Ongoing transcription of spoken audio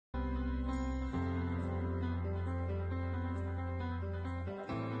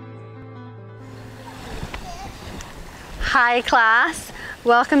Hi class,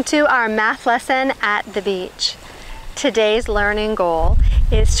 welcome to our math lesson at the beach. Today's learning goal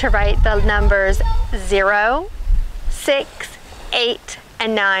is to write the numbers 0, 6, 8,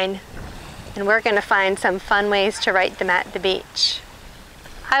 and 9. And we're going to find some fun ways to write them at the beach.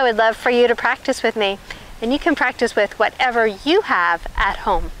 I would love for you to practice with me, and you can practice with whatever you have at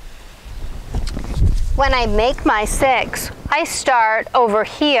home. When I make my 6, I start over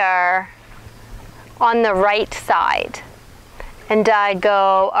here on the right side. And I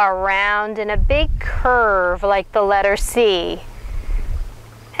go around in a big curve like the letter C.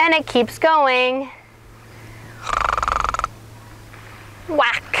 And it keeps going.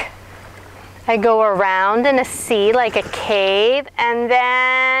 Whack! I go around in a C like a cave and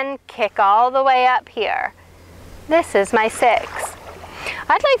then kick all the way up here. This is my 6.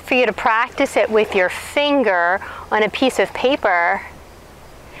 I'd like for you to practice it with your finger on a piece of paper.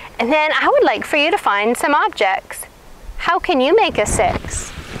 And then I would like for you to find some objects. How can you make a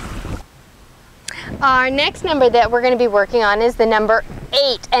 6? Our next number that we're going to be working on is the number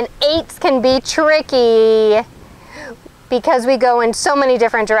 8. And 8s can be tricky because we go in so many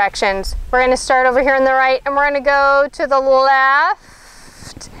different directions. We're going to start over here on the right and we're going to go to the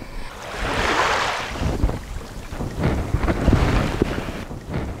left.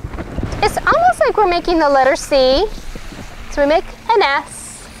 It's almost like we're making the letter C. So we make an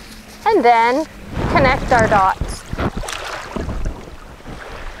S and then connect our dots.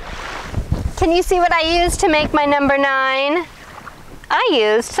 Can you see what I used to make my number 9? I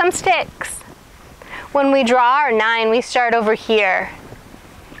used some sticks. When we draw our 9, we start over here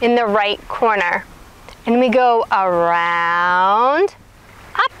in the right corner. And we go around,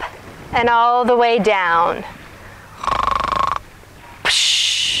 up, and all the way down.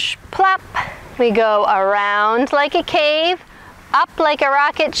 Psh, plop. We go around like a cave, up like a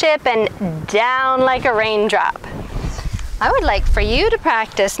rocket ship, and down like a raindrop. I would like for you to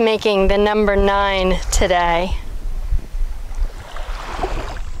practice making the number 9 today.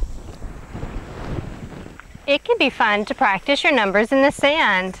 It can be fun to practice your numbers in the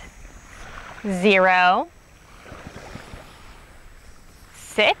sand. 0,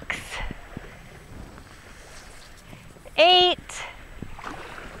 6, 8,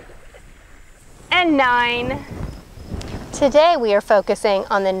 and 9. Today we are focusing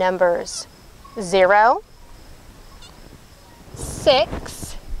on the numbers 0,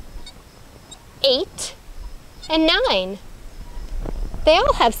 6, 8, and 9. They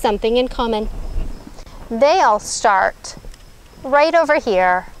all have something in common. They all start right over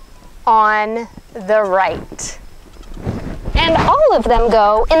here on the right. And all of them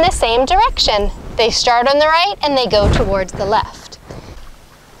go in the same direction. They start on the right and they go towards the left.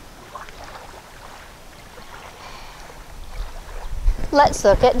 Let's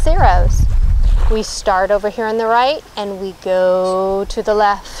look at zeros. We start over here on the right and we go to the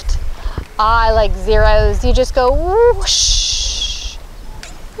left. I like zeros. You just go whoosh,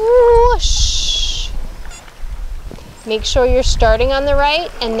 whoosh. Make sure you're starting on the right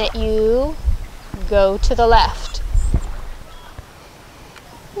and that you go to the left.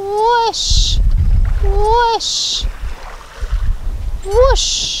 Whoosh, whoosh,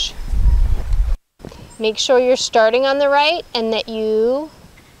 whoosh. Make sure you're starting on the right and that you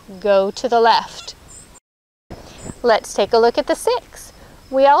go to the left. Let's take a look at the 6.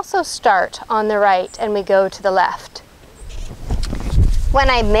 We also start on the right and we go to the left. When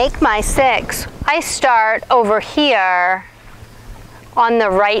I make my 6, I start over here on the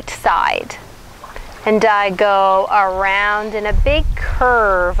right side. And I go around in a big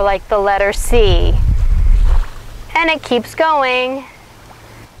curve like the letter C. And it keeps going.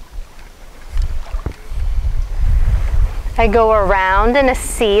 I go around in a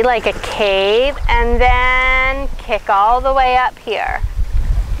C like a cave and then kick all the way up here.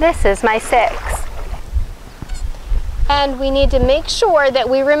 This is my 6. And we need to make sure that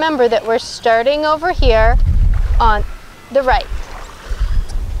we remember that we're starting over here on the right.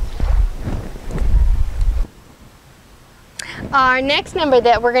 Our next number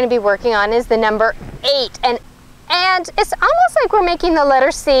that we're going to be working on is the number 8. And it's almost like we're making the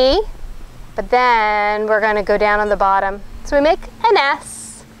letter C, but then we're going to go down on the bottom. So we make an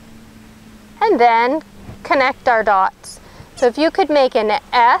S and then connect our dots. So if you could make an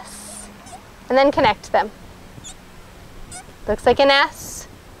S and then connect them. Looks like an S.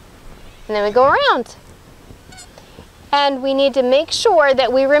 And then we go around. And we need to make sure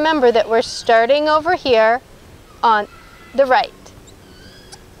that we remember that we're starting over here on the right.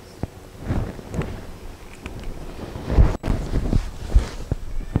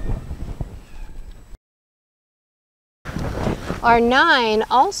 Our 9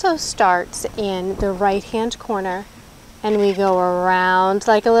 also starts in the right-hand corner, and we go around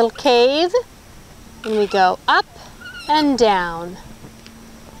like a little cave, and we go up and down.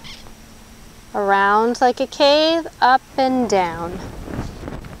 Around like a cave, up and down.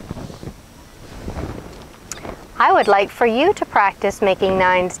 I would like for you to practice making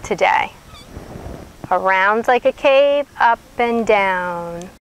 9s today. Around like a cave, up and down.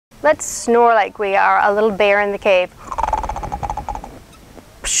 Let's snore like we are a little bear in the cave.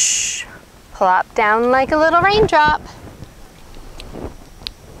 Psh, plop down like a little raindrop.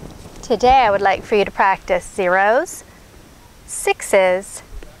 Today I would like for you to practice 0s, 6s,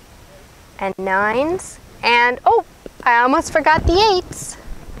 and 9s, and oh, I almost forgot the 8s.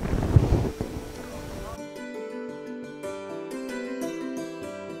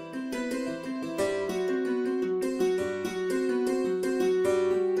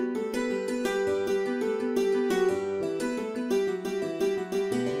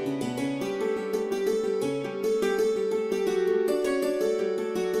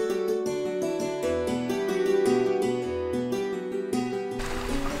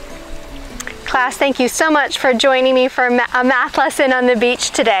 Class, thank you so much for joining me for a math lesson on the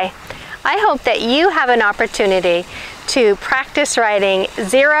beach today. I hope that you have an opportunity to practice writing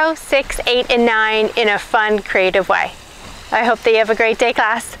 0, 6, 8, and 9 in a fun, creative way. I hope that you have a great day,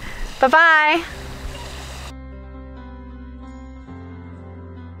 class. Bye-bye.